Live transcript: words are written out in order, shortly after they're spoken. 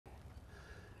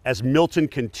As Milton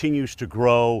continues to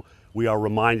grow, we are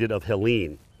reminded of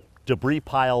Helene. Debris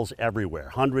piles everywhere,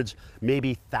 hundreds,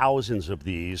 maybe thousands of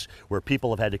these, where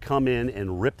people have had to come in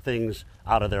and rip things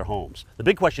out of their homes. The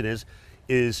big question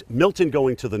is Milton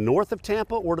going to the north of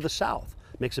Tampa or to the south?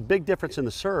 Makes a big difference in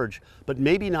the surge, but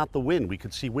maybe not the wind. We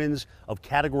could see winds of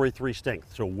Category 3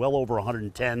 strength, so well over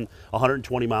 110,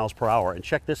 120 miles per hour. And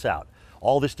check this out.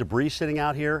 All this debris sitting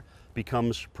out here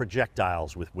becomes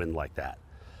projectiles with wind like that.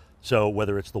 So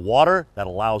whether it's the water that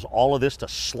allows all of this to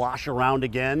slosh around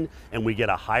again and we get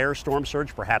a higher storm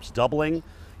surge, perhaps doubling,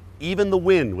 even the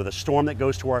wind with a storm that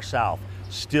goes to our south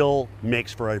still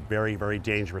makes for a very, very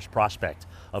dangerous prospect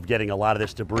of getting a lot of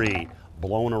this debris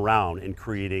blown around and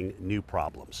creating new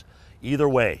problems. Either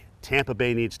way, Tampa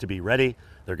Bay needs to be ready.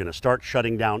 They're going to start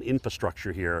shutting down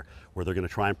infrastructure here where they're going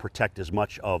to try and protect as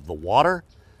much of the water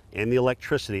and the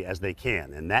electricity as they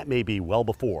can. And that may be well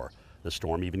before the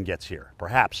storm even gets here,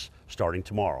 perhaps starting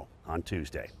tomorrow on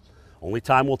Tuesday. Only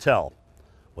time will tell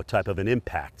what type of an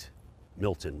impact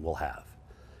Milton will have.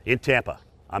 In Tampa,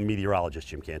 I'm meteorologist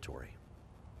Jim Cantore.